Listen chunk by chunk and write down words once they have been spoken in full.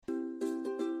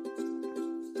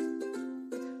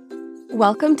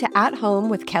Welcome to At Home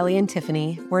with Kelly and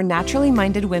Tiffany, where naturally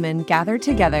minded women gather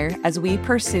together as we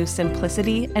pursue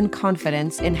simplicity and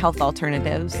confidence in health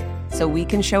alternatives so we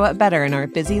can show up better in our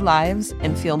busy lives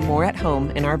and feel more at home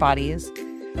in our bodies.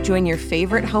 Join your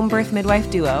favorite home birth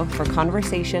midwife duo for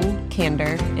conversation,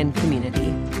 candor, and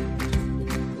community.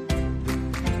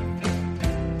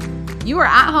 You are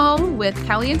at home with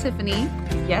Kelly and Tiffany.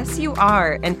 Yes, you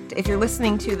are. And if you're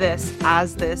listening to this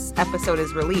as this episode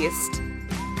is released,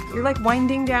 you're like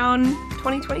winding down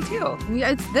 2022.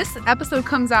 Yeah, this episode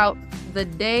comes out the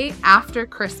day after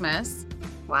Christmas.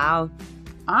 Wow.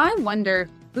 I wonder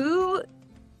who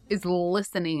is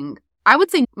listening. I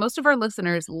would say most of our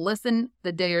listeners listen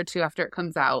the day or two after it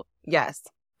comes out. Yes.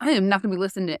 I am not going to be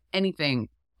listening to anything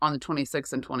on the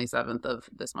 26th and 27th of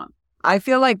this month. I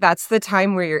feel like that's the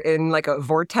time where you're in like a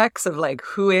vortex of like,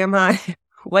 who am I?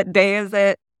 What day is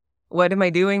it? What am I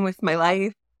doing with my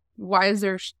life? Why is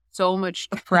there so much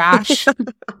trash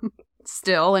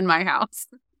still in my house?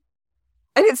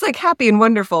 And it's like happy and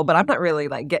wonderful, but I'm not really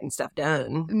like getting stuff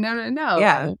done. No.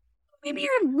 Yeah. Maybe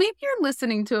you're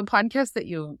listening to a podcast that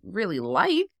you really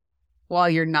like while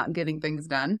you're not getting things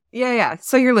done. Yeah.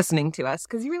 So you're listening to us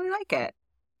because you really like it.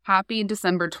 Happy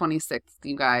December 26th,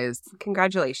 you guys.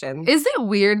 Congratulations. Is it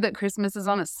weird that Christmas is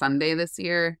on a Sunday this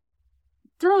year?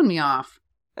 Throwing me off.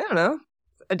 I don't know.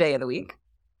 A day of the week.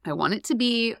 I want it to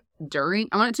be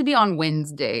on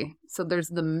Wednesday. So there's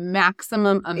the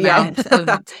maximum amount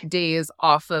of days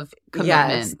off of commitment.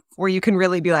 Yes. Where you can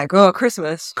really be like, oh,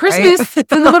 Christmas. Christmas in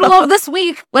the middle of this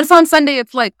week. When it's on Sunday,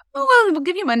 it's like, oh, well, we'll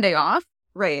give you Monday off.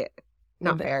 Right.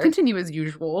 Not fair. Continue as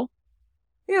usual.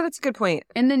 Yeah, that's a good point.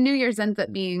 And then New Year's ends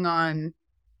up being on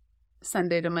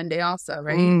Sunday to Monday also,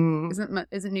 right?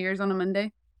 Isn't New Year's on a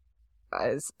Monday?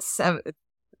 It's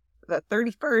the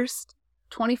 31st.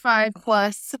 25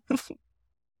 plus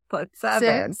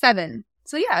 7. 7.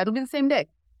 So yeah, it'll be the same day.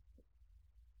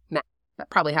 Nah. That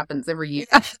probably happens every year.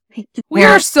 We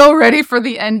are so ready for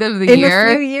the end of the year.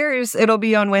 In a few years, it'll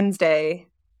be on Wednesday.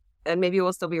 And maybe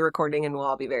we'll still be recording and we'll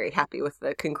all be very happy with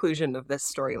the conclusion of this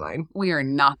storyline. We are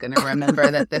not going to remember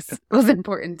that this was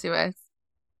important to us.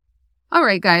 All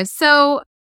right, guys. So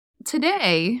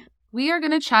today we are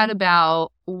going to chat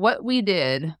about what we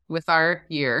did with our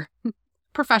year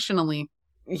professionally.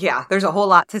 Yeah, there's a whole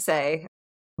lot to say.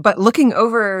 But looking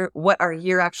over what our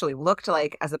year actually looked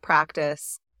like as a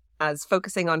practice, as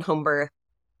focusing on home birth,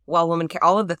 well woman care,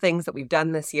 all of the things that we've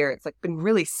done this year, it's like been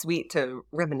really sweet to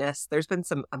reminisce. There's been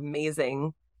some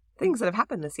amazing things that have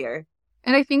happened this year.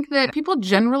 And I think that people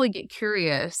generally get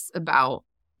curious about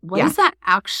what does that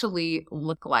actually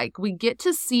look like? We get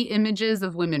to see images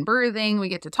of women birthing. We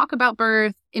get to talk about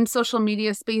birth in social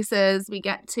media spaces. We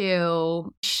get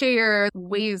to share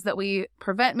ways that we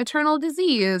prevent maternal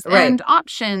disease and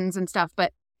options and stuff.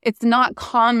 But it's not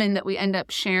common that we end up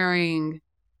sharing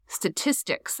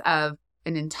statistics of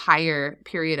an entire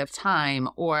period of time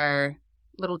or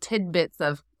little tidbits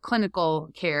of clinical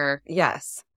care.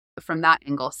 Yes. From that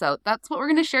angle. So that's what we're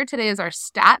going to share today is our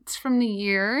stats from the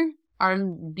year. Our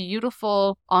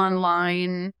beautiful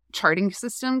online charting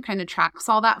system kind of tracks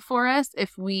all that for us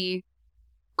if we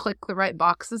click the right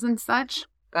boxes and such.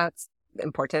 That's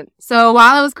important. So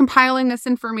while I was compiling this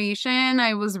information,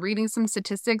 I was reading some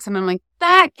statistics and I'm like,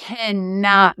 that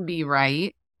cannot be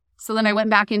right. So then I went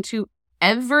back into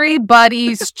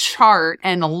everybody's chart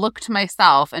and looked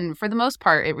myself. And for the most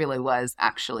part, it really was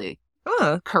actually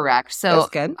correct. So that's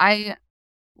good. I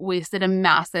wasted a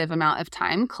massive amount of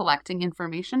time collecting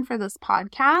information for this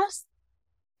podcast.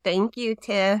 Thank you,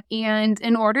 Tiff. And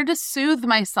in order to soothe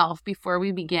myself before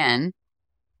we begin,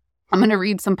 I'm going to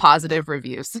read some positive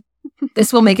reviews.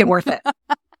 This will make it worth it.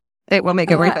 It will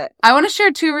make it worth it. I want to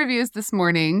share 2 reviews this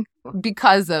morning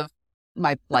because of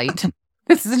my plight.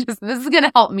 This is going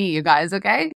to help me, you guys,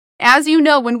 okay? As you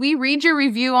know, when we read your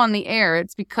review on the air,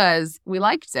 it's because we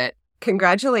liked it.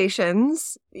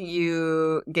 Congratulations.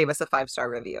 You gave us a 5-star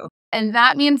review. And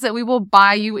that means that we will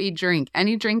buy you a drink,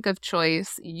 any drink of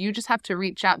choice. You just have to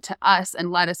reach out to us and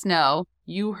let us know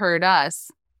you heard us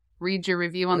read your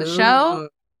review on the show.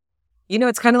 You know,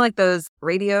 it's kind of like those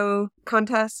radio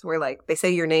contests where like they say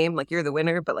your name, like you're the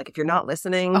winner. But like if you're not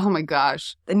listening, oh my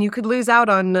gosh, then you could lose out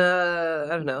on, I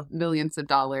don't know, millions of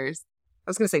dollars.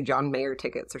 I was going to say John Mayer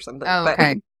tickets or something. Oh,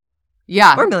 okay.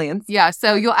 Yeah. Or millions. Yeah.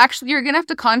 So you're going to have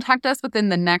to contact us within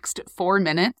the next 4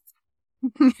 minutes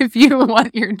if you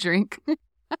want your drink.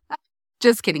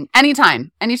 Just kidding.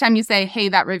 Anytime you say, hey,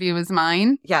 that review is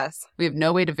mine. Yes. We have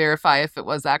no way to verify if it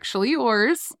was actually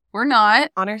yours. We're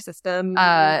not. On our system.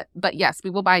 But yes, we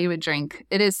will buy you a drink.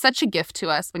 It is such a gift to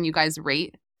us when you guys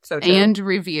rate so true. And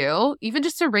review. Even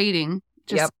just a rating.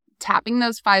 Just tapping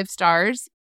those 5 stars.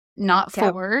 not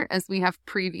 4, as we have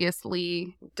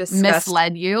previously Discussed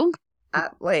misled you.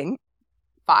 at length.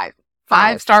 5.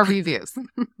 5-star reviews.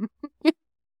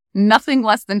 Nothing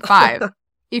less than 5.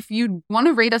 If you want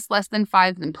to rate us less than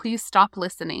 5, then please stop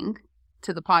listening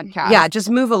to the podcast. Yeah, just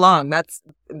move along. That's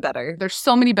better. There's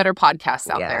so many better podcasts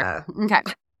out there. Okay.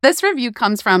 This review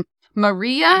comes from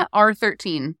Maria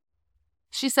R13.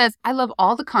 She says, I love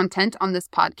all the content on this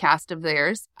podcast of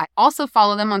theirs. I also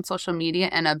follow them on social media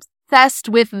and obsessed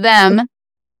with them.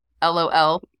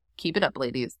 LOL. Keep it up,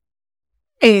 ladies.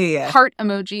 Hey. Heart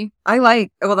emoji. I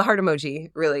like, well, the heart emoji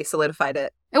really solidified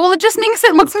it. Well, it just makes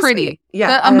it look So pretty. sweet.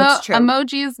 Yeah, The that's true.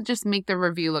 emojis just make the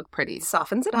review look pretty.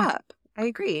 Softens it up. I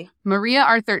agree. Maria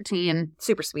R13,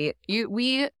 Super sweet.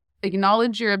 we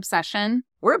acknowledge your obsession.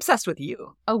 We're obsessed with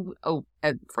you. For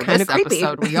Kinda this creepy.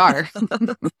 episode, we are.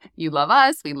 You love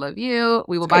us. We love you.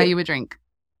 We will buy great. you a drink.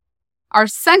 Our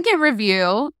second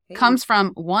review Hey. comes from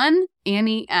one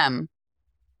Annie M.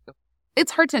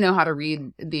 It's hard to know how to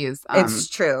read these, It's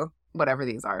true. whatever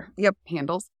these are. Yep.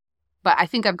 Handles. But I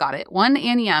think I've got it. One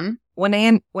Annie M. One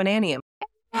Annium.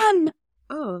 M.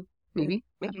 Oh, Maybe.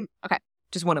 maybe. Okay.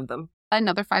 Just one of them.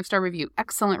 Another 5-star review.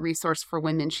 Excellent resource for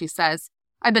women, she says.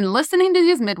 I've been listening to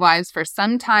these midwives for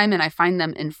some time and I find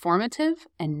them informative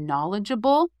and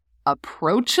knowledgeable,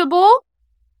 approachable.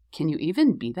 Can you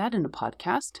even be that in a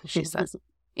podcast? She says.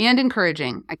 And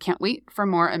encouraging. I can't wait for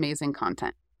more amazing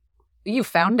content. You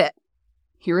found it.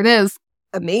 Here it is.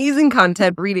 Amazing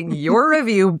content reading your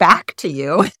review back to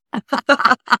you.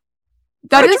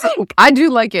 That What a is, drink. I do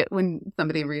like it when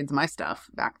somebody reads my stuff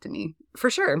back to me. For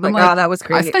sure. I'm Like, like, oh, that was I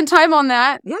great. spent time on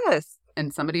that Yes.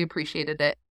 and somebody appreciated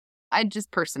it. I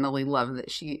just personally love that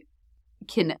she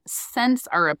can sense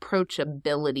our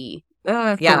approachability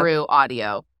Yeah. through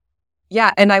audio.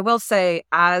 Yeah. And I will say,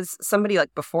 as somebody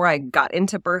like before I got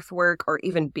into birth work or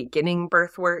even beginning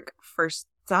birth work, for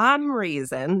some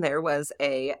reason, there was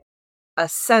a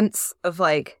sense of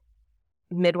like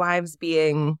midwives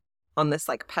being on this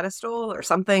like pedestal or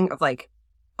something of like,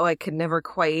 oh, I could never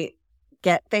quite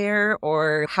get there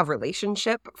or have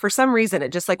relationship. For some reason,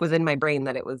 it just like was in my brain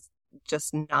that it was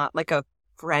just not like a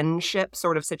friendship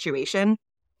sort of situation.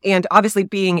 And obviously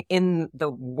being in the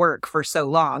work for so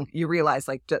long, you realize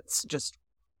like that's just,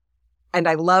 and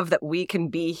I love that we can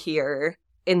be here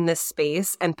in this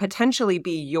space and potentially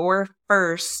be your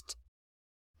first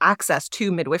access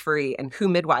to midwifery and who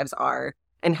midwives are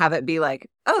and have it be like,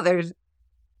 oh,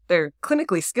 they're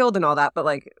clinically skilled and all that, but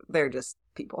like they're just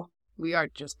people. We are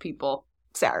just people.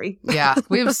 Sorry. Yeah.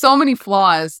 We have so many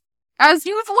flaws, as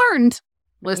you've learned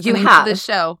listening have. to this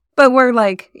show. But we're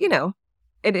like, you know,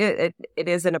 it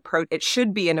is an approach. It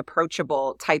should be an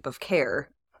approachable type of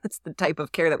care. It's the type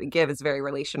of care that we give is very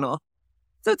relational.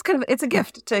 So it's a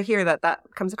gift to hear that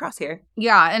comes across here.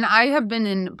 Yeah. And I have been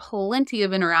in plenty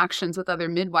of interactions with other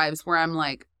midwives where I'm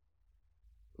like,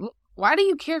 why do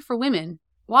you care for women?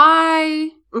 Why?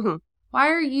 Mm-hmm. Why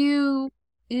are you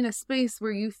in a space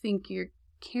where you think you're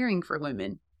caring for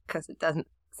women? Because it doesn't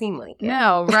seem like it.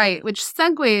 No, right. Which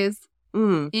segues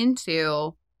Mm.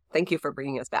 into, Thank you for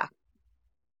bringing us back.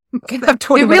 Can I have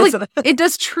 20 It really- minutes of that? it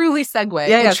does truly segue.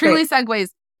 Yeah, It it's truly segues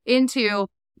into,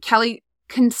 Kelly,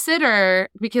 consider,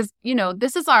 because, you know,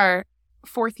 this is our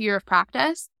 4th year of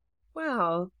practice,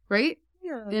 Wow. right?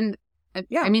 Yeah. And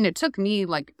Yeah. I mean, it took me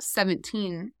like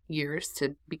 17 years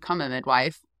to become a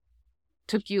midwife.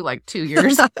 Took you like 2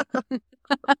 years.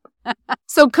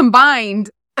 So combined,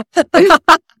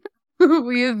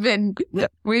 we've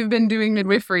been doing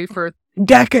midwifery for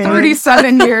Decades.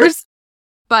 37 years.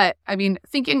 But I mean,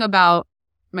 thinking about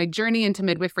my journey into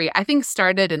midwifery, I think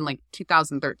started in like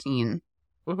 2013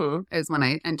 Mm-hmm. is when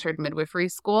I entered midwifery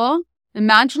school.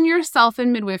 Imagine yourself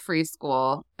in midwifery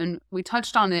school, and we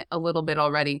touched on it a little bit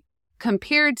already,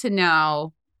 compared to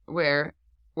now where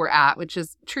we're at, which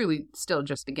is truly still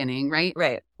just beginning, right?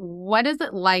 Right. What is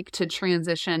it like to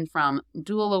transition from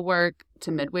doula work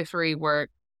to midwifery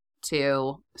work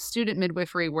to student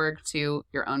midwifery work to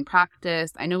your own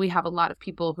practice? I know we have a lot of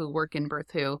people who work in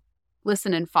birth who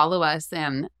listen and follow us,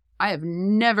 and I have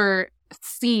never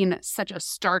seen such a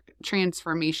stark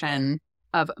transformation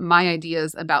of my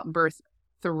ideas about birth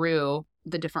through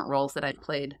the different roles that I've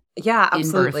played. Yeah, in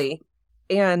absolutely.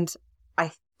 And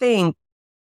I think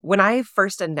when I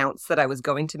first announced that I was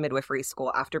going to midwifery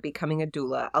school after becoming a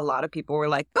doula, a lot of people were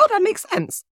like, oh, that makes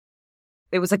sense.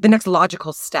 It was like the next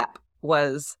logical step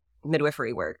was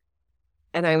midwifery work.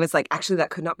 And I was like, actually, that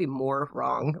could not be more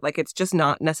wrong. Like, it's just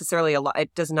not necessarily a lot.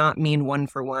 It does not mean one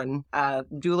for one.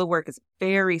 Doula work is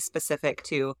very specific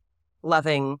to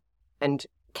loving and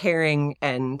caring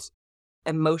and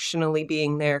emotionally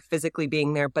being there, physically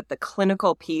being there. But the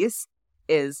clinical piece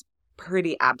is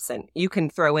pretty absent. You can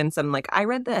throw in some like, I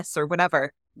read this or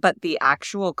whatever, but the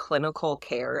actual clinical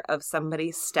care of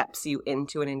somebody steps you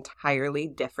into an entirely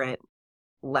different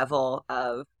level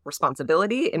of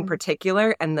responsibility in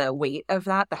particular, and the weight of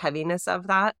that, the heaviness of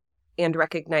that, and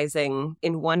recognizing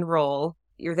in one role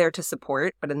you're there to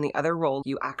support, but in the other role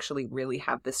you actually really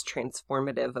have this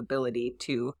transformative ability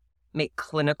to make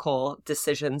clinical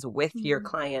decisions with your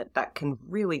client that can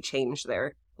really change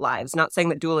their lives. Not saying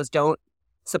that doulas don't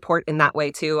support in that way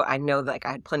too. I know like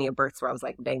I had plenty of births where I was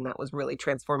like, dang, that was really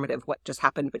transformative what just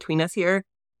happened between us here.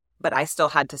 But I still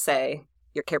had to say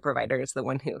your care provider is the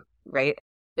one who, right,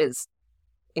 is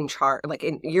in charge. Like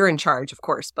you're in charge, of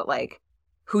course, but like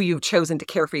who you've chosen to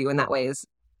care for you in that way is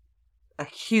a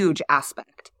huge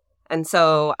aspect. And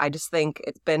so I just think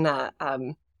it's been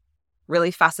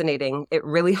really fascinating. It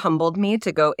really humbled me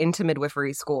to go into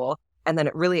midwifery school. And then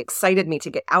it really excited me to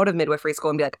get out of midwifery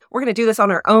school and be like, we're going to do this on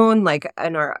our own. Like,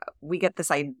 and we get this,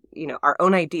 our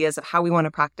own ideas of how we want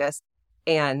to practice.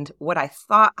 And what I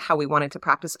thought how we wanted to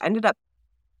practice ended up,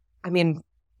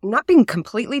 not being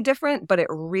completely different, but it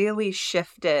really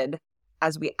shifted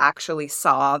as we actually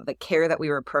saw the care that we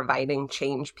were providing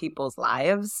change people's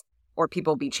lives, or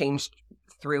people be changed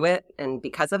through it and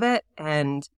because of it.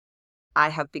 And I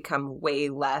have become way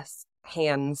less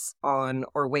hands-on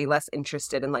or way less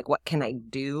interested in like, what can I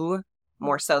do,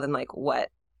 more so than like, what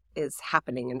is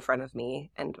happening in front of me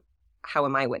and how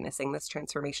am I witnessing this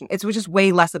transformation? It was just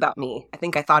way less about me. I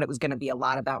think I thought it was going to be a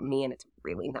lot about me, and it's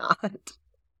really not.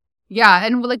 Yeah.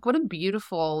 And like, what a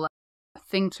beautiful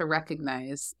thing to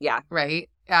recognize. Yeah. Right?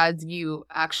 As you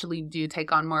actually do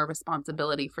take on more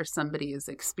responsibility for somebody's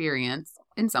experience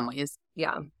in some ways.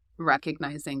 Yeah.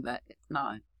 Recognizing that it's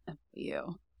not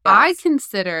you. Yes. I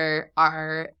consider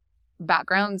our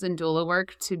backgrounds in doula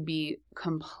work to be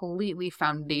completely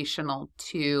foundational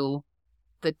to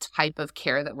the type of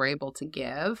care that we're able to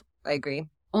give. I agree.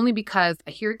 Only because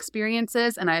I hear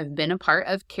experiences and I've been a part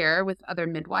of care with other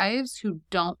midwives who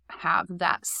don't have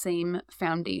that same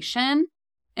foundation.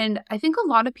 And I think a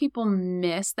lot of people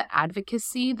miss the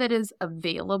advocacy that is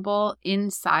available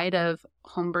inside of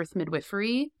home birth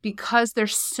midwifery because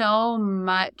there's so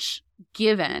much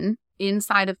given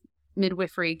inside of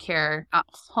midwifery care at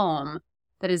home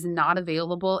that is not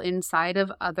available inside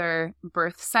of other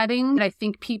birth settings. And I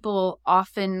think people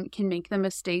often can make the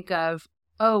mistake of,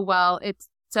 oh, well, it's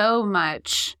so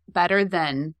much better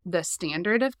than the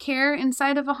standard of care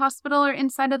inside of a hospital or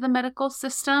inside of the medical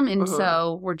system. And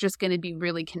so we're just going to be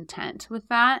really content with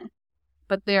that.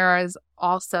 But there is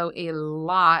also a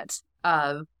lot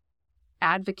of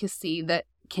advocacy that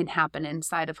can happen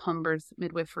inside of home birth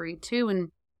midwifery too.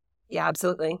 And yeah,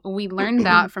 absolutely. We learned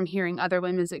that from hearing other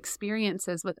women's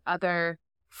experiences with other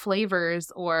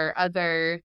flavors or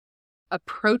other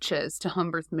approaches to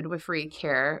home birth midwifery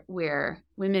care where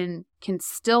women can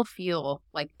still feel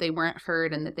like they weren't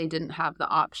heard and that they didn't have the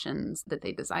options that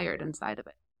they desired inside of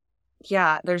it.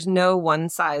 Yeah, there's no one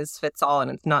size fits all, and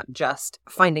it's not just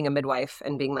finding a midwife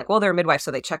and being like, well, they're a midwife,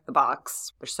 so they check the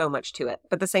box. There's so much to it.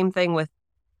 But the same thing with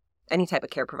any type of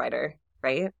care provider,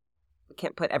 right? We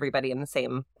can't put everybody in the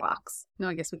same box. No,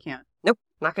 I guess we can't. Nope,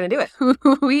 not going to do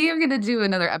it. We are going to do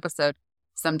another episode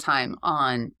sometime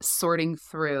on sorting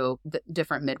through the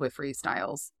different midwifery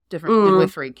styles, different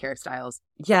midwifery care styles.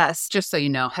 Yes. Just so you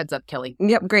know, heads up, Kelly.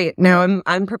 Yep, great. No,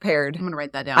 I'm prepared. I'm going to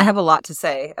write that down. I have a lot to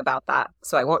say about that,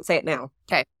 so I won't say it now.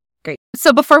 Okay. Great.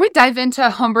 So before we dive into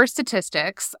home birth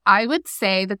statistics, I would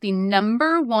say that the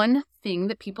number one thing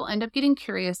that people end up getting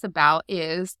curious about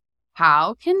is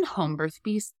how can home birth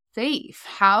be safe?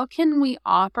 How can we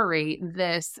operate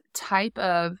this type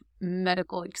of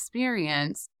medical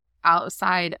experience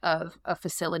outside of a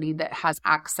facility that has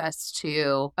access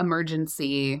to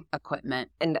emergency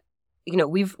equipment? And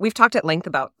we've talked at length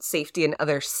about safety in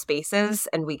other spaces,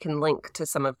 and we can link to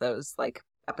some of those like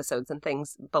episodes and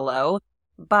things below.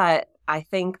 But I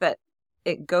think that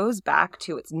it goes back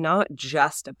to, it's not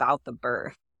just about the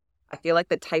birth. I feel like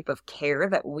the type of care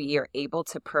that we are able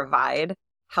to provide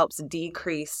helps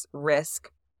decrease risk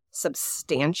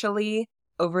substantially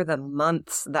over the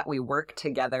months that we work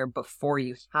together before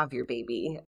you have your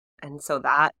baby. And so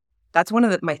that's one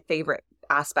of my favorite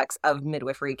aspects of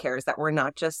midwifery care, is that we're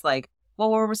not just like, well,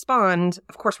 we'll respond.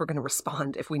 Of course, we're going to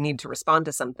respond if we need to respond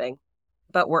to something.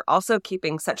 But we're also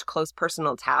keeping such close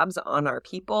personal tabs on our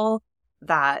people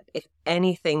that if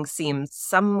anything seems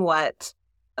somewhat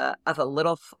of a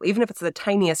little, even if it's the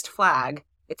tiniest flag,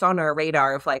 it's on our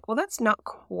radar of like, well, that's not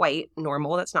quite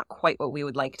normal. That's not quite what we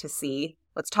would like to see.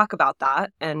 Let's talk about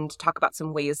that and talk about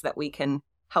some ways that we can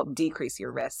help decrease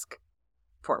your risk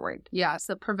forward. Yeah,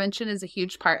 so prevention is a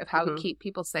huge part of how we keep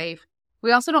people safe.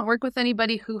 We also don't work with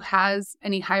anybody who has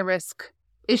any high-risk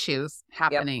issues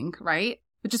happening, right?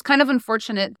 Which is kind of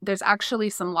unfortunate. There's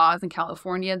actually some laws in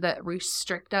California that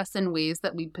restrict us in ways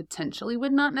that we potentially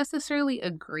would not necessarily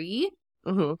agree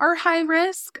are high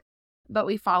risk, but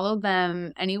we follow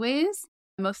them anyways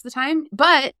most of the time.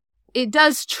 But it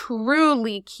does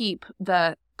truly keep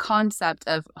the concept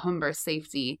of home birth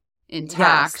safety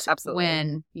intact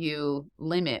when you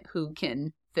limit who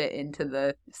can fit into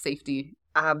the safety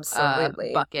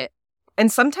bucket.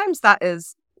 And sometimes that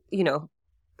is,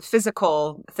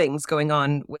 physical things going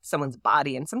on with someone's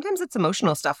body. And sometimes it's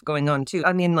emotional stuff going on too.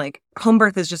 I mean, like, home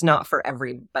birth is just not for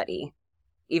everybody.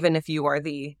 Even if you are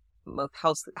the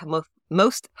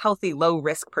most healthy, low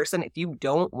risk person, if you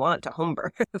don't want to home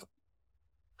birth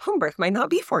might not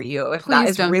be for you if that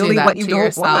is really what you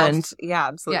don't want. Yeah,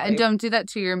 absolutely. Yeah, and don't do that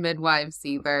to your midwives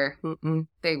either.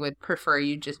 They would prefer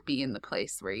you just be in the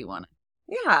place where you want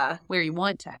to. Yeah. Where you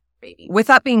want to have a baby. With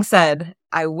that being said,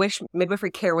 I wish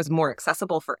midwifery care was more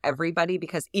accessible for everybody,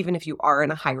 because even if you are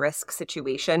in a high-risk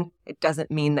situation, it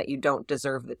doesn't mean that you don't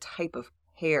deserve the type of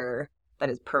care that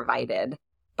is provided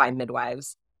by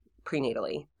midwives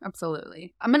prenatally.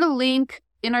 Absolutely. I'm going to link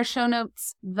in our show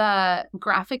notes the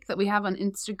graphic that we have on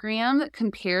Instagram that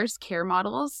compares care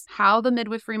models, how the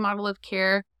midwifery model of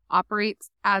care operates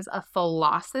as a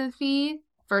philosophy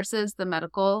versus the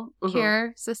medical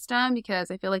care system,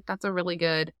 because I feel like that's a really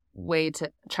good way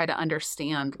to try to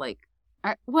understand, like,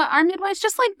 our midwives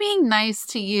just like being nice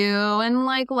to you and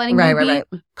like letting you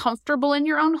be comfortable in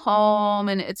your own home.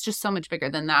 And it's just so much bigger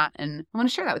than that. And I want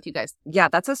to share that with you guys. Yeah,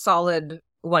 that's a solid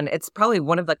one. It's probably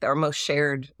one of like our most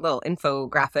shared little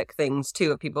infographic things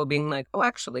too, of people being like, oh,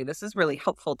 actually, this is really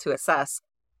helpful to assess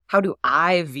how do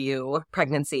I view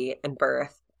pregnancy and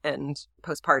birth and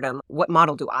postpartum? What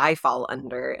model do I fall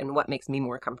under and what makes me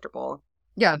more comfortable?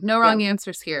 Yeah, no wrong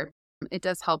answers here. It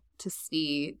does help to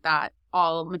see that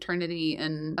all maternity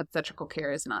and obstetrical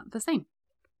care is not the same.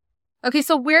 Okay,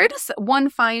 so where does one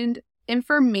find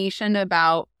information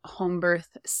about home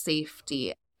birth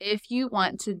safety? If you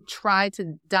want to try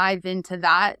to dive into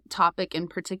that topic in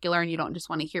particular and you don't just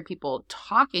want to hear people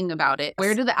talking about it,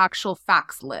 where do the actual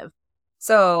facts live?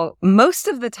 So most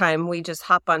of the time we just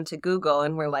hop onto Google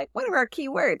and we're like, what are our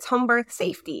keywords? Home birth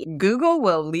safety. Google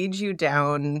will lead you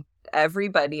down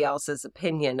everybody else's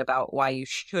opinion about why you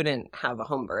shouldn't have a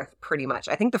home birth, pretty much.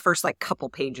 I think the first like couple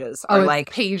pages are like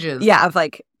pages. Yeah, of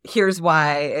like, here's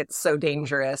why it's so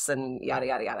dangerous and yada,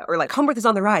 yada, yada. Or like, home birth is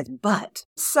on the rise, but.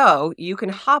 So you can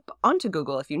hop onto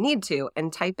Google if you need to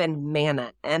and type in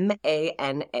MANA,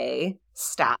 M-A-N-A,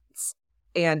 stats.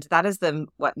 And that is the,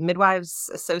 Midwives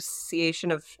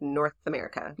Association of North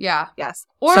America. Yeah. Yes.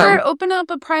 Or open up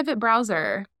a private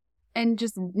browser and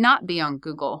just not be on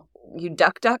Google. You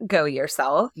DuckDuckGo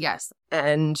yourself. Yes.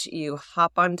 And you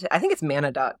hop onto, I think it's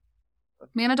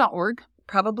Mana.org.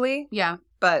 Probably. Yeah.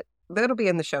 But that'll be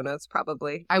in the show notes,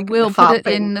 probably. I will put it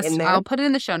in the, I'll put it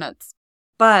in the show notes.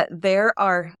 But there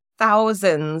are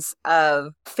thousands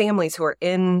of families who are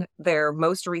in their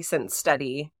most recent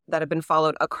study that have been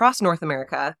followed across North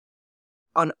America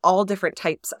on all different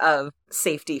types of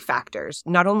safety factors,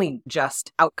 not only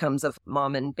just outcomes of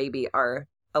mom and baby are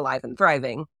alive and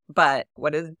thriving, but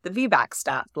what does the VBAC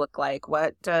stats look like?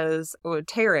 What does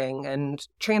tearing and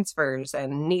transfers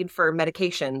and need for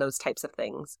medication, those types of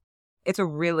things. It's a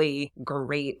really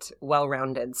great,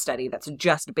 well-rounded study that's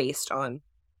just based on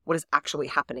what is actually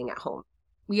happening at home.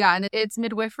 Yeah, and it's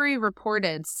midwifery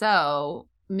reported, so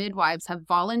midwives have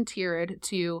volunteered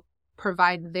to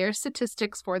provide their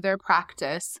statistics for their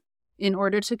practice in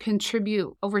order to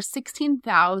contribute over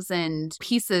 16,000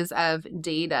 pieces of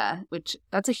data, which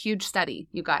that's a huge study,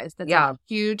 you guys. That's a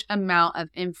huge amount of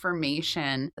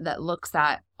information that looks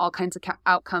at all kinds of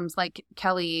outcomes like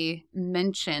Kelly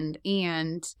mentioned.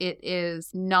 And it is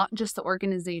not just the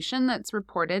organization that's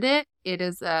reported it. It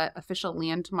is an official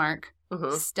landmark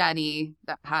study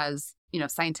that has,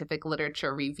 scientific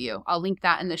literature review. I'll link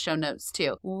that in the show notes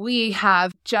too. We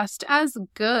have just as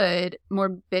good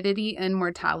morbidity and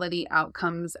mortality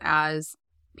outcomes as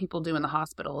people do in the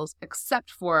hospitals,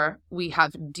 except for we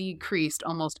have decreased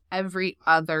almost every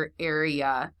other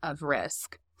area of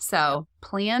risk. So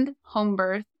planned home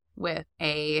birth with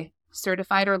a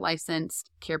certified or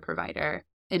licensed care provider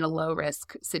in a low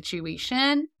risk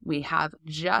situation, we have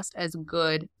just as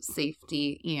good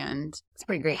safety and it's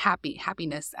pretty great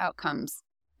happiness outcomes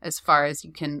as far as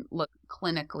you can look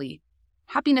clinically.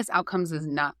 Happiness outcomes is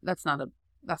not, that's not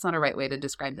a right way to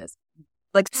describe this.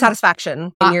 Like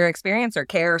satisfaction in your experience or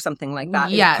care or something like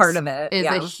that. Yes, is part of it. Is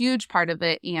a huge part of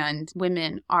it. And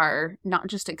women are not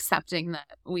just accepting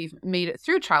that we've made it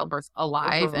through childbirth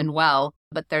alive and well,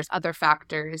 but there's other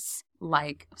factors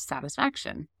like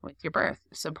satisfaction with your birth,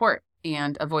 support,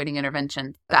 and avoiding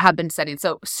intervention that have been studied.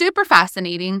 So super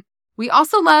fascinating. We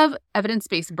also love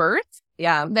evidence-based birth.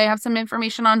 Yeah. They have some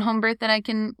information on home birth that I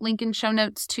can link in show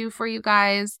notes too for you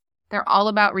guys. They're all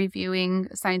about reviewing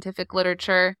scientific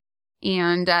literature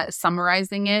and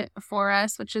summarizing it for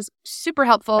us, which is super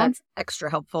helpful. That's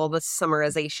extra helpful, the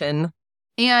summarization.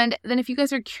 And then if you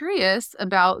guys are curious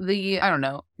about the,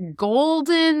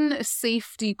 golden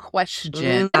safety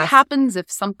question, what happens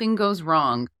if something goes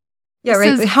wrong? Yeah,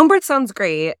 right. Home birth sounds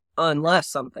great unless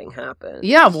something happens.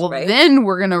 Yeah, well, then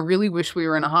we're going to really wish we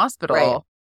were in a hospital. Right.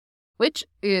 Which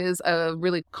is a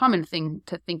really common thing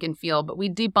to think and feel. But we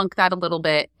debunk that a little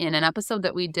bit in an episode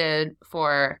that we did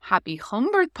for Happy Home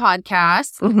Birth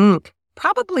Podcast. Mm-hmm.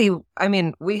 Probably,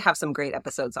 we have some great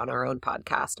episodes on our own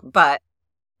podcast, but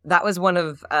that was one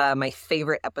of my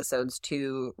favorite episodes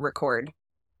to record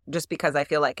just because I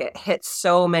feel like it hits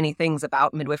so many things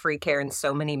about midwifery care and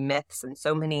so many myths and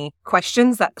so many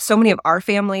questions that so many of our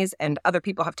families and other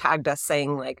people have tagged us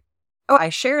saying like, oh, I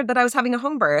shared that I was having a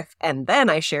home birth, and then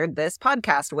I shared this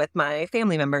podcast with my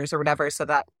family members or whatever so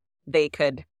that they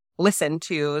could listen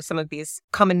to some of these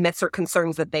common myths or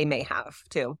concerns that they may have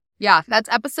too. Yeah, that's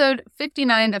episode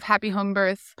 59 of Happy Home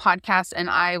Birth Podcast, and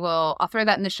I'll throw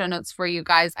that in the show notes for you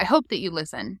guys. I hope that you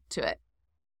listen to it.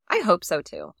 I hope so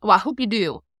too. Well, I hope you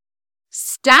do.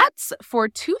 Stats for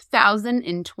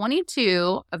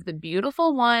 2022 of the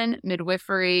Beautiful One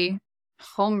midwifery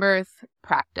home birth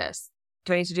practice.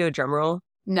 Do I need to do a drum roll?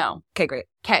 No. Okay, great.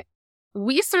 Okay.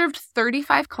 We served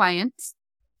 35 clients.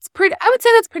 I would say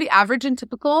that's pretty average and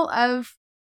typical of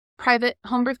private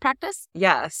home birth practice.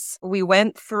 Yes. We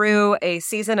went through a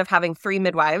season of having 3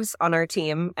 midwives on our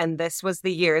team, and this was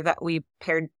the year that we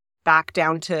pared back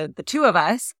down to the 2 of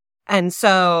us. And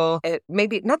so it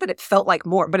maybe, not that it felt like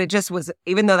more, but it just was,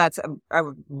 even though that's a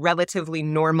relatively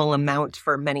normal amount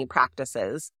for many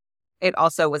practices, it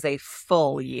also was a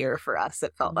full year for us,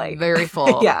 it felt like. Very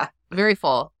full. Yeah. Very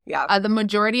full. Yeah. The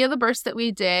majority of the births that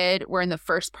we did were in the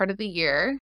first part of the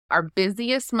year. Our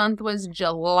busiest month was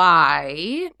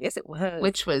July. Yes, it was.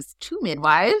 Which was 2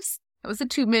 midwives. It was a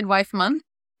 2 midwife month.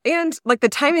 And like the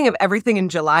timing of everything in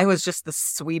July was just the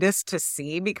sweetest to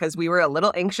see because we were a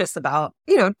little anxious about,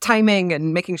 timing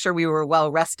and making sure we were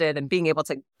well rested and being able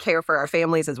to care for our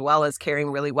families as well as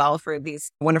caring really well for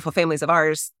these wonderful families of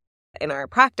ours in our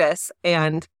practice.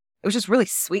 And it was just really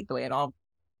sweet the way it all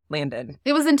landed.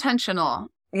 It was intentional.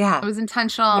 Yeah. It was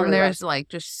intentional. Really and there's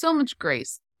just so much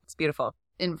grace. It's beautiful.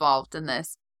 Involved in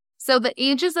this. So the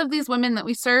ages of these women that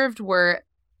we served were,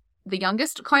 the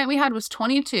youngest client we had was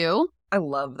 22. I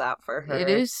love that for her. It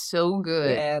is so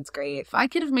good. Yeah, it's great. If I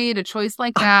could have made a choice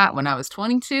like that when I was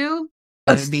 22,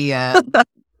 I would be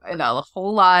in a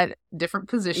whole lot different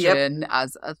position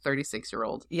as a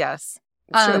 36-year-old. Yes.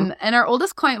 And our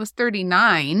oldest client was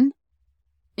 39.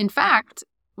 In fact,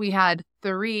 we had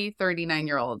 3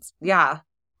 39-year-olds. Yeah.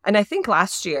 And I think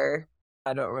last year,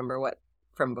 I don't remember what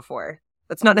from before.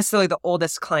 That's not necessarily the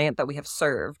oldest client that we have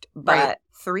served, but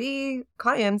 3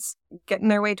 clients getting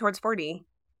their way towards 40.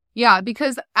 Yeah,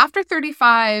 because after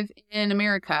 35 in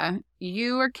America,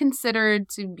 you are considered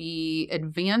to be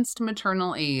advanced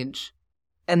maternal age.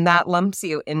 And that lumps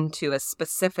you into a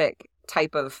specific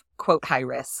type of, quote, high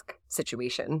risk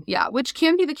situation. Yeah, which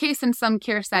can be the case in some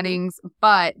care settings,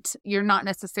 but you're not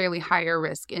necessarily higher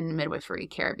risk in midwifery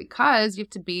care because you have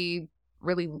to be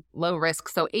really low risk.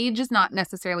 So age is not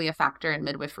necessarily a factor in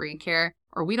midwifery care,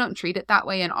 or we don't treat it that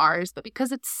way in ours, but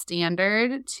because it's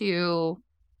standard to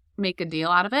make a deal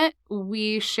out of it,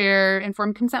 we share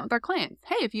informed consent with our clients.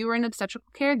 Hey, if you were in obstetrical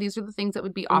care, these are the things that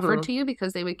would be offered to you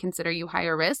because they would consider you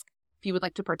higher risk. If you would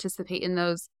like to participate in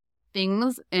those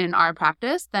things in our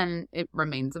practice, then it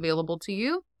remains available to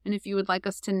you. And if you would like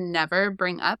us to never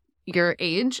bring up your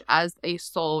age as a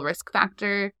sole risk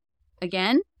factor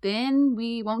again, then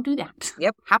we won't do that.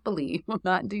 Yep. Happily will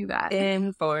not do that.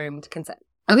 Informed consent.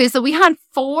 Okay, so we had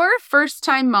 4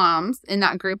 first-time moms in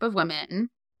that group of women,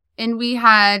 and we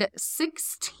had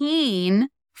 16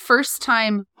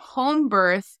 first-time home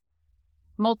birth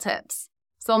multips.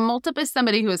 So a multip is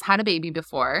somebody who has had a baby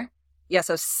before. Yeah,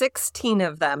 so 16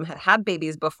 of them had had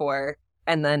babies before,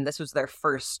 and then this was their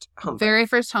first home birth. Very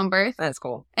first home birth. That's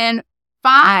cool. And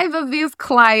 5 of these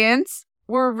clients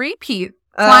were repeat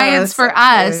clients for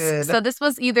us. Good. So this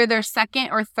was either their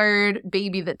second or third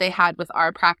baby that they had with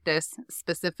our practice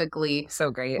specifically.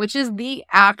 So great. Which is the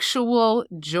actual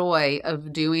joy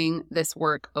of doing this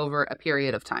work over a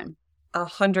period of time.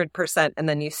 100%. And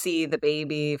then you see the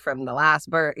baby from the last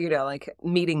birth, like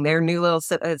meeting their new little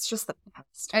it's just the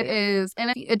best. It is.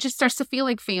 And it just starts to feel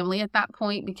like family at that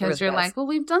point because you're like, well,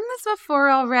 we've done this before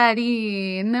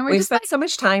already. And then we've just spent so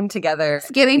much time together.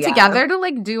 Getting together to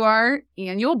like do our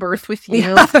annual birth with you.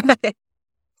 Yeah.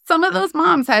 Some of those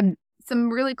moms had some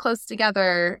really close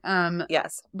together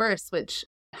births, which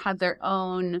had their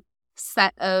own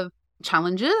set of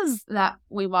challenges that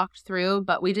we walked through,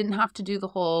 but we didn't have to do the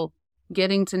whole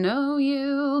getting to know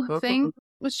you thing,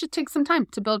 which should take some time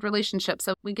to build relationships.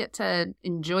 So we get to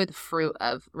enjoy the fruit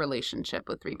of relationship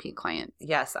with repeat clients.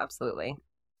 Yes, absolutely.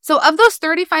 So of those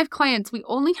 35 clients, we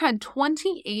only had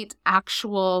 28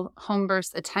 actual home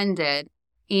births attended.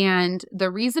 And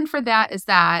the reason for that is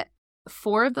that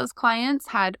 4 of those clients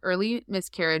had early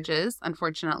miscarriages,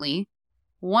 unfortunately.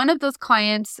 One of those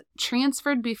clients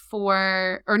transferred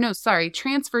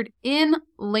in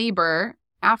labor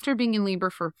after being in labor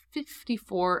for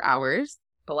 54 hours.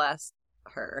 Bless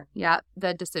her. Yeah,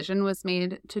 the decision was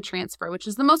made to transfer, which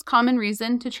is the most common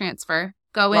reason to transfer.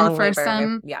 Go Long in for labor.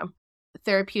 some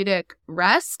therapeutic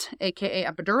rest, aka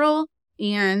epidural,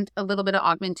 and a little bit of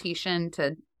augmentation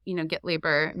to, get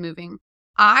labor moving.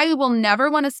 I will never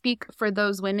want to speak for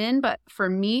those women, but for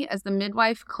me as the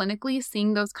midwife clinically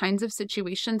seeing those kinds of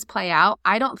situations play out,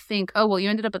 I don't think, oh, well, you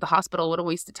ended up at the hospital. What a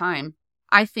waste of time.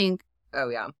 I think,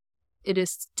 it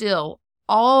is still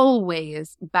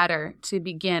always better to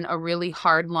begin a really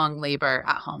hard, long labor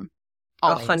at home.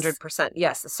 Always. 100%.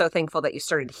 Yes. So thankful that you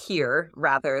started here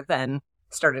rather than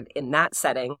started in that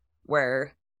setting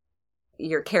where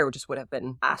your care just would have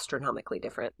been astronomically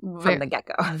different from the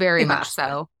get-go. Very much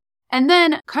so. And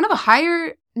then kind of a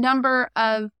higher number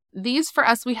of these for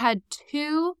us, we had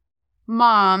 2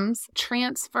 moms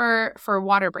transfer for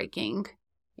water breaking.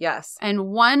 Yes. And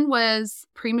one was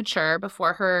premature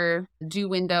before her due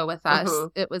window with us.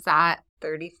 It was at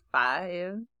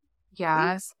 35.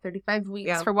 Yes, 35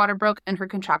 weeks for water broke and her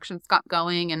contractions got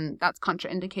going. And that's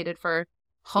contraindicated for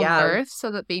home birth so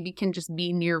that baby can just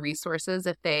be near resources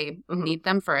if they need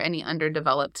them for any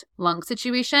underdeveloped lung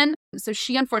situation. So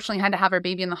she unfortunately had to have her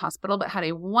baby in the hospital, but had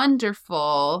a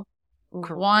wonderful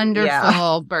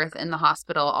birth in the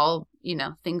hospital, all,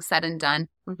 things said and done.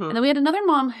 And then we had another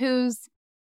mom whose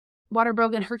water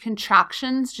broke and her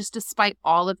contractions, just despite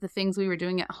all of the things we were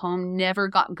doing at home, never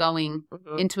got going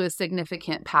into a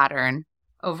significant pattern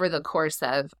over the course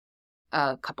of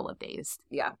a couple of days.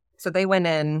 Yeah. So they went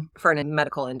in for a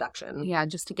medical induction. Yeah,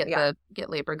 just to get get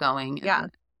labor going.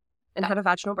 And had a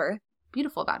vaginal birth.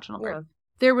 Beautiful vaginal birth.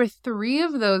 There were 3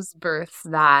 of those births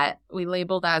that we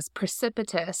labeled as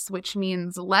precipitous, which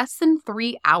means less than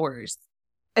 3 hours.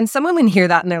 And some women hear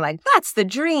that and they're like, that's the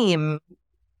dream.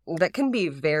 That can be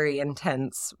very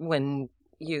intense when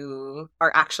you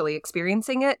are actually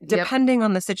experiencing it, depending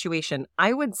on the situation.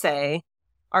 I would say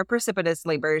our precipitous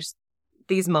labors,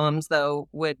 these moms, though,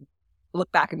 would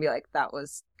look back and be like, that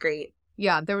was great.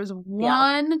 Yeah, there was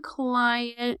one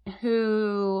client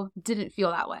who didn't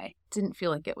feel that way. Didn't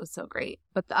feel like it was so great.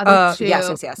 But the other two,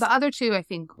 the other 2, I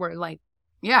think, were like,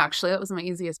 actually, that was my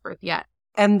easiest birth yet.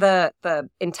 And the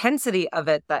intensity of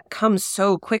it that comes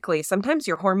so quickly, sometimes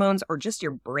your hormones or just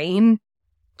your brain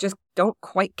just don't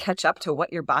quite catch up to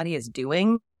what your body is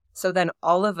doing. So then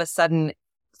all of a sudden,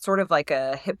 sort of like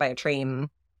a hit by a train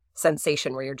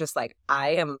sensation where you're just like,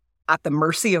 I am at the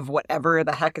mercy of whatever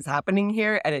the heck is happening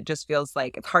here. And it just feels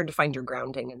like it's hard to find your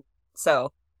grounding. And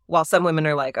so while some women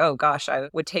are like, oh gosh, I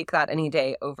would take that any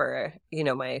day over,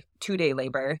 my 2-day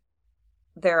labor,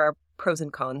 there are pros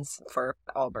and cons for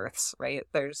all births, right?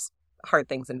 There's hard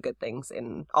things and good things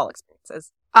in all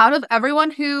experiences. Out of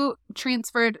everyone who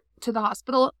transferred to the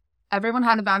hospital, everyone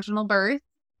had a vaginal birth.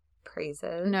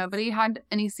 Praises. Nobody had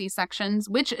any C-sections,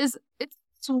 which it's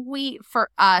sweet for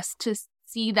us to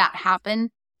see that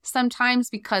happen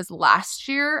sometimes because last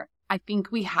year, I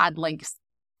think we had like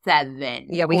 7.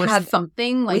 Yeah, we had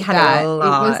something like we had that. A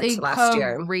lot it was a last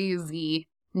year. Crazy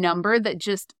number that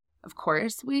just, of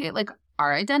course,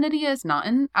 our identity is not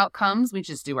in outcomes. We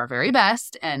just do our very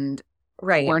best and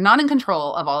we're not in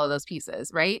control of all of those pieces,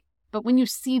 right? But when you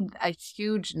see a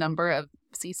huge number of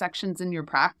C-sections in your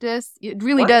practice, it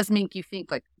really does make you think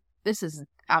like, this is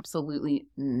absolutely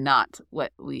not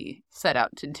what we set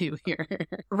out to do here.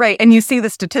 Right. And you see the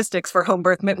statistics for home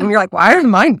birth and you're like, why are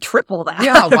mine triple that?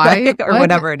 Yeah, why? Right? Or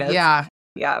whatever it is. Yeah.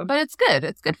 Yeah. But it's good.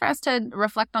 It's good for us to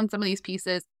reflect on some of these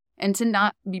pieces and to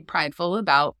not be prideful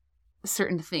about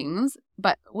certain things.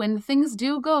 But when things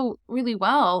do go really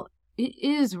well, it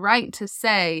is right to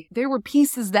say there were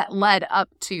pieces that led up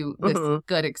to this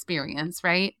good experience,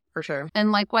 right? For sure.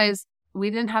 And likewise, we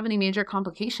didn't have any major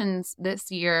complications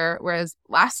this year, whereas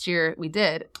last year we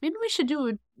did. Maybe we should do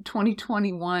a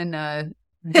 2021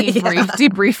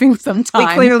 debriefing sometime.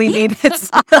 We clearly need it.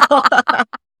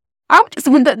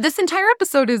 This entire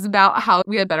episode is about how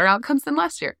we had better outcomes than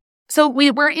last year. So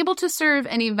we weren't able to serve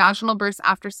any vaginal births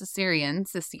after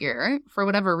cesareans this year for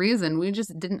whatever reason. We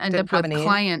just didn't end up with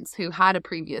clients who had a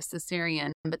previous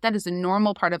cesarean. But that is a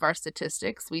normal part of our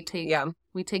statistics. We take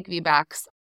VBACs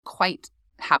quite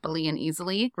happily and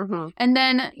easily. Mm-hmm. And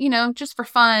then, just for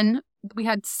fun, we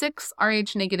had 6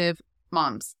 Rh negative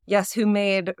moms. Yes, who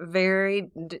made very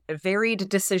varied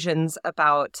decisions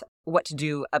about what to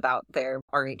do about their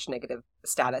Rh negative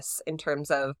status in terms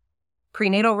of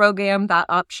prenatal RhoGAM, that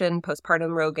option,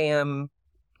 postpartum RhoGAM,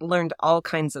 learned all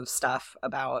kinds of stuff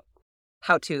about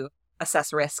how to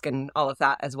assess risk and all of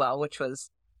that as well, which was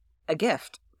a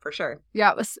gift for sure.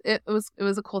 Yeah, it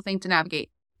was a cool thing to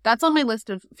navigate. That's on my list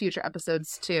of future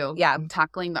episodes too. Yeah,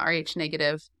 tackling the Rh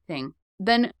negative thing.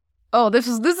 Then, this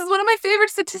is one of my favorite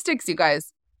statistics, you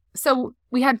guys. So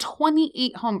we had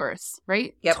 28 home births,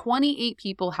 right? Yep. 28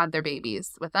 people had their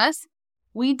babies with us.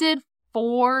 We did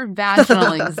 4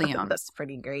 vaginal exams. That's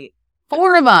pretty great.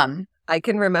 4 of them. I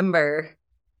can remember,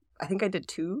 I think I did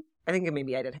 2. I think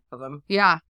maybe I did half of them.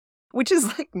 Yeah. Which is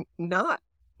like not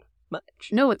much.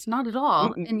 No, it's not at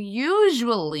all. Mm-mm. And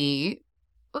usually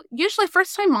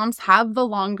first-time moms have the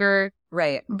longer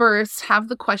births, have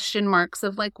the question marks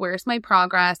of like, where's my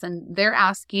progress? And they're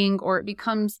asking, or it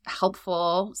becomes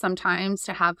helpful sometimes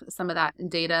to have some of that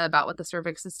data about what the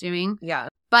cervix is doing. Yeah.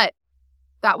 But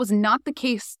that was not the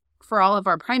case for all of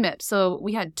our primips. So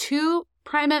we had 2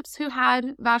 primips who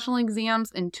had vaginal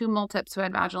exams and 2 multips who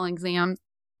had vaginal exams.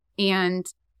 And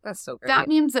that's so great. That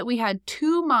means that we had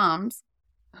 2 moms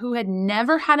who had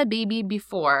never had a baby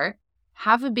before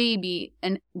have a baby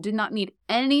and did not need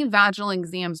any vaginal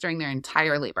exams during their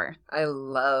entire labor. I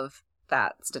love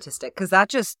that statistic because that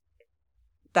just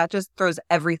throws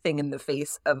everything in the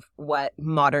face of what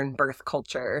modern birth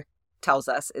culture tells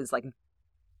us is like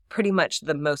pretty much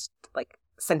the most like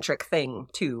centric thing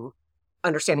to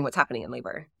understanding what's happening in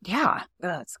labor. Yeah. Oh,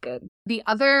 that's good. The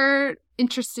other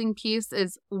interesting piece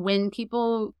is when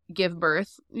people give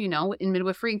birth, in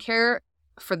midwifery care,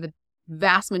 for the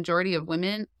vast majority of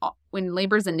women, when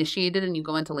labor is initiated and you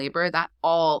go into labor, that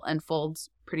all unfolds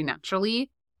pretty naturally.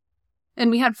 And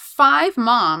we had 5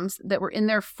 moms that were in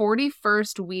their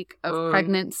 41st week of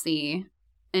pregnancy.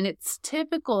 And it's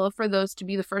typical for those to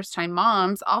be the first-time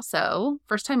moms also.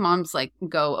 First-time moms like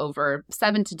go over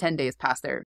 7 to 10 days past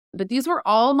their. But these were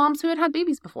all moms who had had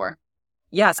babies before.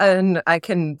 Yes. And I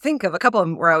can think of a couple of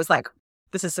them where I was like,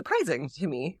 this is surprising to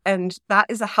me. And that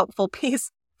is a helpful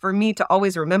piece for me to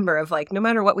always remember of like, no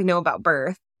matter what we know about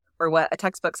birth or what a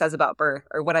textbook says about birth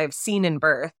or what I've seen in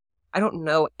birth, I don't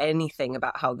know anything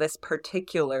about how this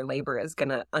particular labor is going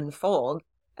to unfold.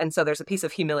 And so there's a piece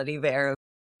of humility there,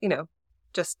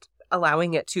 just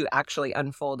allowing it to actually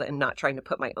unfold and not trying to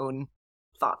put my own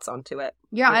thoughts onto it.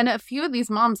 Yeah. And a few of these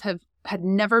moms had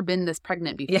never been this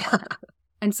pregnant before. Yeah.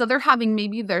 And so they're having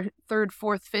maybe their 3rd,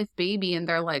 4th, 5th baby and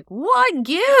they're like, what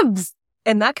gives?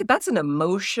 And that's an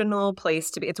emotional place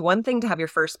to be. It's one thing to have your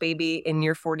first baby in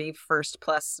your 41st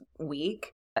plus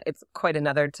week. It's quite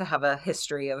another to have a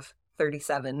history of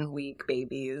 37-week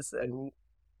babies and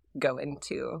go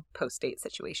into post-date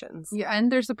situations. Yeah,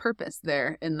 and there's a purpose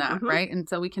there in that, right? And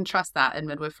so we can trust that in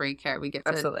midwifery care. We get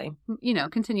to, absolutely,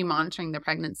 continue monitoring the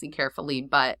pregnancy carefully,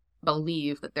 but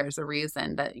believe that there's a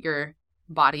reason that your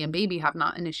body and baby have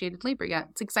not initiated labor yet.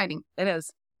 It's exciting. It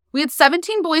is. We had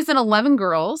 17 boys and 11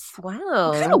 girls.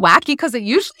 Wow. Kind of wacky because it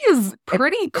usually is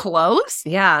pretty close.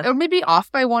 Yeah. Or maybe off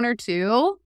by 1 or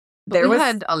 2. But we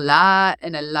had a lot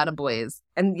of boys.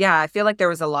 And yeah, I feel like there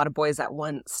was a lot of boys at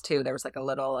once too. There was like a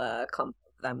little clump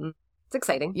of them. It's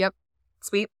exciting. Yep.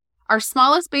 Sweet. Our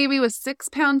smallest baby was 6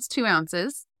 pounds, 2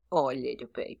 ounces. Oh, little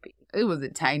baby. It was a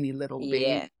tiny little baby.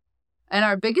 Yeah. And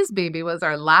our biggest baby was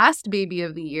our last baby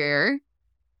of the year.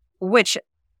 Which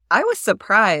I was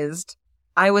surprised.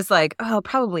 I was like,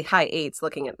 probably high 8s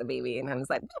looking at the baby. And I was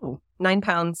like, 9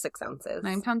 pounds, 6 ounces.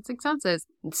 9 pounds, 6 ounces.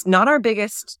 It's not our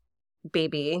biggest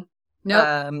baby.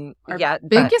 No. Our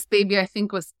biggest baby, I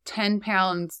think, was 10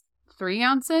 pounds, 3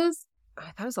 ounces.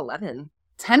 I thought it was 11.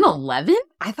 10, 11?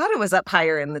 I thought it was up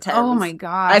higher in the 10s. Oh, my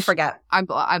gosh. I forget.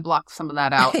 I blocked some of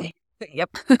that out. Yep.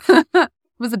 It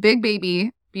was a big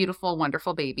baby, beautiful,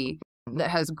 wonderful baby that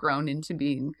has grown into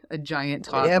being a giant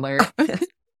toddler. Yep.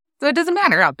 So it doesn't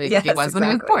matter how big he was when he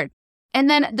was born. And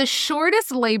then the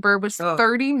shortest labor was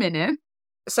 30 minutes.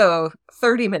 So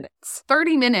 30 minutes.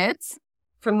 30 minutes.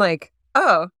 From like,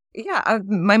 I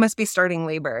must be starting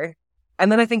labor.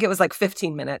 And then I think it was like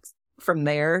 15 minutes from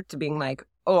there to being like,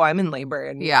 oh, I'm in labor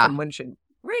and someone should,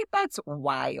 right? That's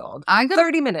wild.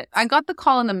 30 minutes. I got the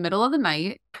call in the middle of the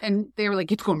night and they were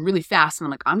like, it's going really fast. And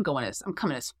I'm like, I'm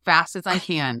coming as fast as I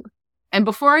can. And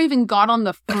before I even got on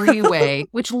the freeway,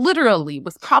 which literally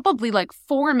was probably like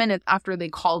 4 minutes after they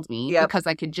called me because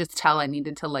I could just tell I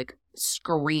needed to like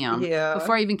scram. Yeah.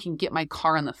 Before I even can get my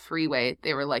car on the freeway,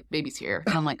 they were like, baby's here.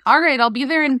 And I'm like, all right, I'll be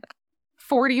there in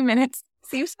 40 minutes.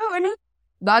 Seems so in it.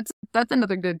 That's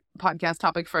another good podcast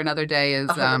topic for another day is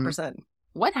 100%.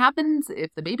 What happens if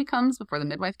the baby comes before the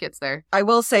midwife gets there? I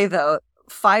will say, though,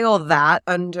 file that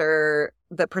under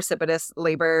the precipitous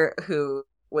labor who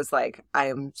was like, I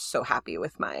am so happy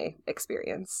with my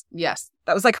experience. Yes.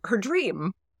 That was like her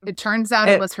dream. It turns out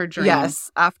it was her dream.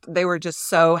 Yes. After they were just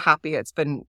so happy. It's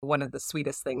been one of the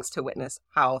sweetest things to witness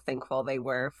how thankful they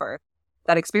were for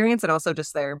that experience and also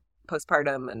just their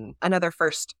postpartum and another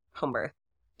first home birth.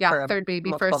 Yeah, third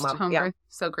baby, first home birth. Yeah.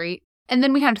 So great. And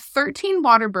then we had 13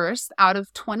 water births out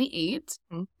of 28.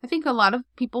 Mm-hmm. I think a lot of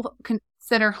people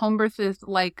consider home birth as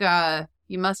like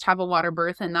you must have a water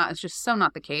birth, and that is just so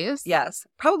not the case. Yes.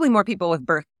 Probably more people with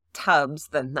birth tubs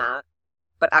than that,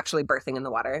 but actually birthing in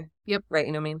the water. Yep. Right,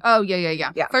 you know what I mean? Oh,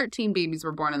 yeah. 13 babies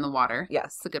were born in the water.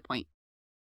 Yes. That's a good point.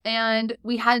 And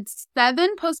we had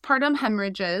 7 postpartum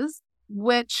hemorrhages,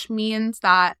 which means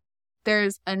that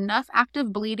there's enough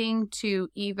active bleeding to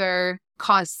either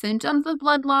cause symptoms of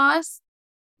blood loss,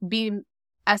 be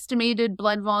estimated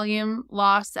blood volume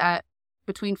loss at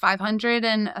between 500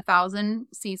 and 1,000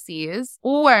 cc's,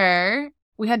 or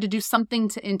we had to do something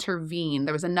to intervene.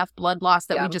 There was enough blood loss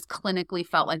that we just clinically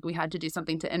felt like we had to do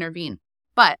something to intervene.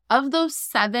 But of those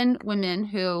 7 women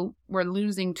who were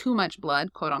losing too much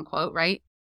blood, quote unquote, right,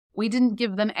 we didn't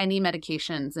give them any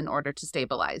medications in order to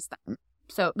stabilize them.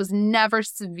 So it was never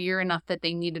severe enough that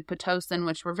they needed Pitocin,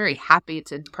 which we're very happy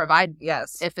to provide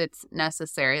if it's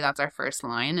necessary. That's our first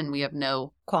line, and we have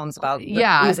no qualms about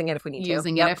using it if we need to.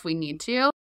 Using it if we need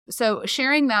to. So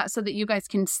sharing that so that you guys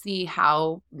can see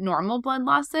how normal blood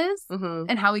loss is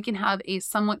and how we can have a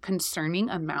somewhat concerning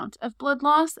amount of blood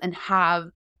loss and have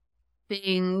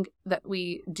thing that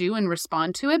we do and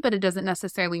respond to it, but it doesn't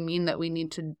necessarily mean that we need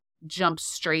to jump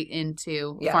straight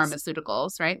into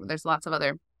pharmaceuticals, right? There's lots of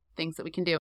other things that we can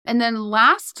do. And then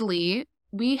lastly,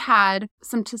 we had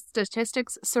some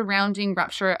statistics surrounding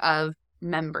rupture of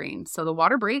membrane. So the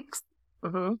water breaks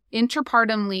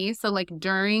interpartumly. So like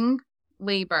during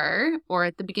labor or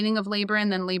at the beginning of labor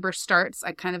and then labor starts,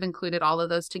 I kind of included all of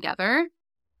those together.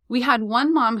 We had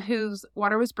one mom whose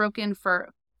water was broken for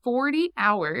 40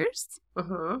 hours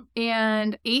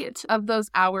and 8 of those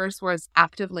hours was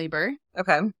active labor.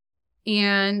 Okay.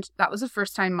 And that was a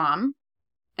first-time mom.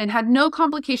 And had no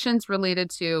complications related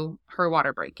to her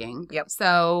water breaking. Yep.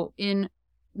 So in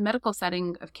medical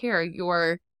setting of care,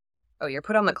 you're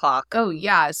put on the clock. Oh,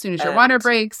 yeah. As soon as your water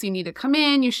breaks, you need to come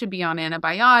in. You should be on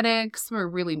antibiotics. We're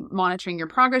really monitoring your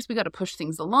progress. We got to push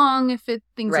things along if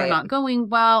things are not going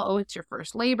well. Oh, it's your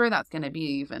first labor. That's going to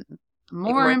be even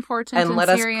more important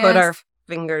and serious. Us put our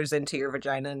fingers into your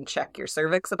vagina and check your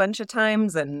cervix a bunch of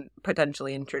times and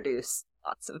potentially introduce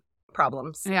lots of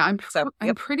problems. Yeah,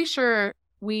 I'm pretty sure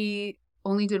we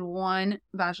only did one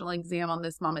vaginal exam on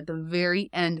this mom at the very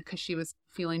end because she was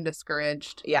feeling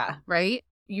discouraged. Yeah. Right?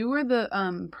 You were the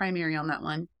primary on that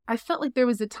one. I felt like there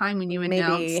was a time when you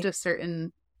announced a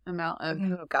certain amount of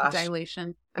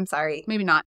dilation. I'm sorry. Maybe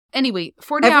not. Anyway,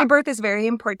 every birth is very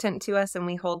important to us and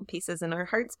we hold pieces in our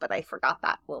hearts, but I forgot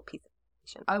that little piece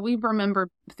of information. We remember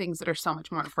things that are so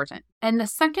much more important. And the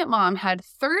second mom had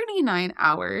 39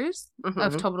 hours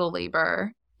of total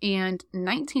labor and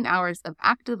 19 hours of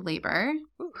active labor.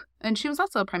 Ooh. And she was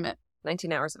also a primate.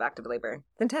 19 hours of active labor.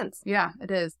 It's intense. Yeah,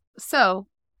 it is. So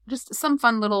just some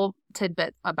fun little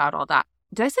tidbit about all that.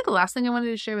 Did I say the last thing I wanted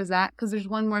to share was that? Because there's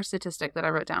one more statistic that I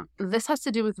wrote down. This has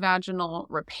to do with vaginal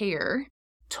repair.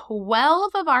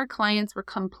 12 of our clients were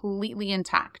completely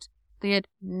intact. They had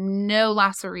no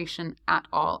laceration at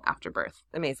all after birth.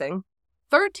 Amazing.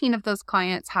 13 of those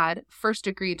clients had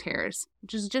first-degree tears,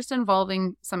 which is just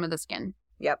involving some of the skin.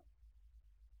 Yep.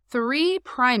 3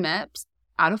 primates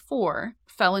out of 4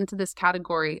 fell into this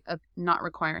category of not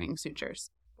requiring sutures.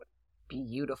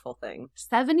 Beautiful thing.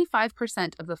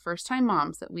 75% of the first-time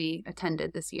moms that we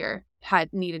attended this year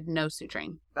had needed no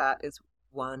suturing. That is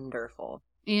wonderful.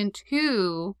 And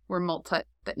 2 were multi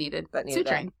that needed suturing.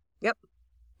 That. Yep.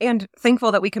 And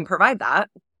thankful that we can provide that.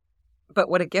 But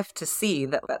what a gift to see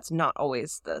that that's not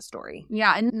always the story.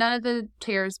 Yeah, and none of the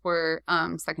tears were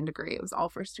second degree. It was all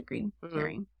first degree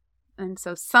tearing. And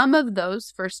so some of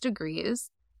those first degrees,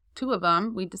 2 of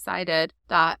them, we decided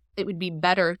that it would be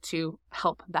better to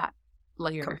help that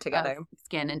layer come together. of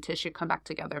skin and tissue come back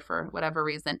together for whatever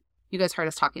reason. You guys heard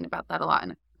us talking about that a lot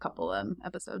in a couple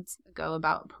episodes ago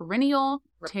about perennial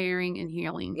tearing and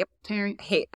healing. Yep. Tearing,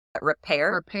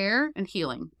 repair and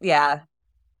healing. Yeah.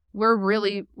 We're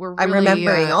really I'm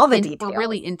remembering all the details. We're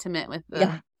really intimate with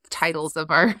the titles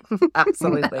of our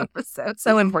absolutely episodes.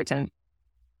 So important.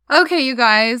 Okay, you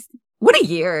guys. What a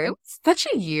year. It was such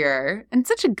a year and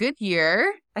such a good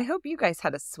year. I hope you guys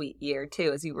had a sweet year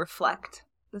too as you reflect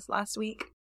this last week.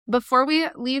 Before we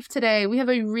leave today, we have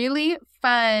a really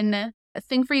fun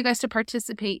thing for you guys to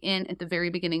participate in at the very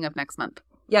beginning of next month.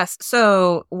 Yes.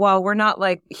 So while we're not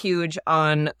like huge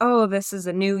on, oh, this is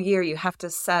a new year, you have to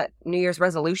set New Year's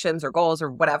resolutions or goals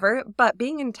or whatever, but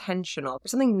being intentional,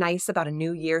 there's something nice about a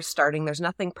new year starting. There's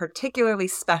nothing particularly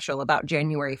special about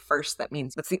January 1st. That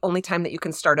means that's the only time that you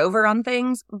can start over on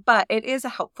things, but it is a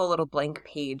helpful little blank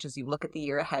page as you look at the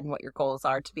year ahead and what your goals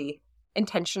are to be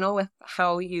intentional with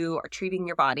how you are treating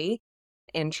your body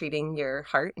and treating your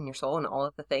heart and your soul and all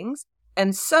of the things.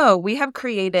 And so we have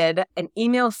created an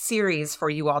email series for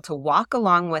you all to walk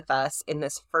along with us in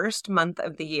this first month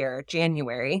of the year,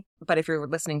 January. But if you're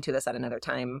listening to this at another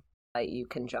time, you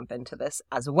can jump into this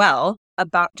as well,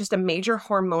 about just a major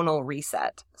hormonal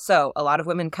reset. So a lot of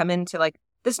women come into like,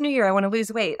 this new year, I want to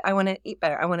lose weight. I want to eat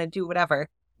better. I want to do whatever,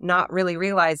 not really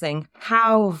realizing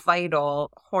how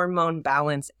vital hormone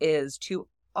balance is to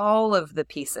all of the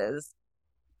pieces.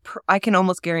 I can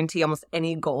almost guarantee almost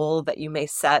any goal that you may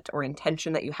set or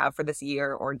intention that you have for this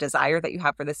year or desire that you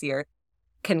have for this year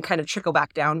can kind of trickle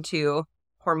back down to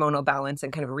hormonal balance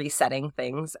and kind of resetting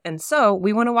things. And so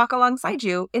we want to walk alongside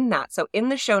you in that. So in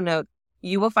the show notes,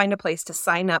 you will find a place to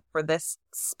sign up for this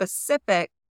specific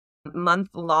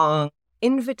month-long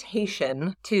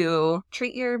invitation to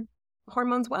treat your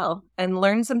hormones well and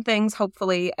learn some things,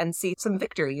 hopefully, and see some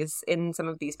victories in some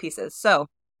of these pieces. So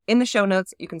in the show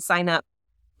notes, you can sign up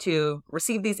to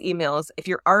receive these emails. If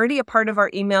you're already a part of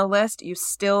our email list, you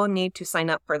still need to sign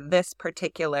up for this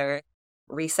particular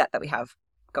reset that we have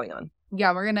going on.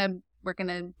 Yeah, we're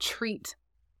gonna treat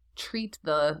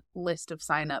the list of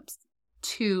signups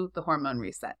to the hormone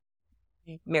reset.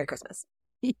 Merry Christmas.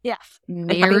 Yes.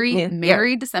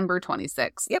 Merry December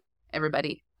 26th. Yep.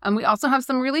 Everybody. We also have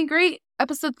some really great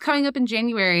episodes coming up in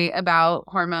January about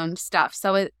hormone stuff.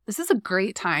 So this is a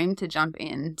great time to jump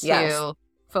into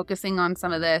focusing on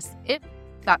some of this, if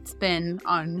that's been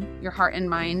on your heart and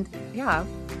mind. Yeah.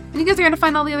 And you guys are going to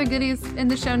find all the other goodies in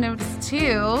the show notes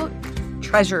too.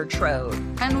 Treasure trove.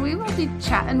 And we will be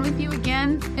chatting with you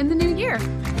again in the new year.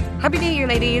 Happy New Year,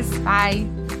 ladies. Bye.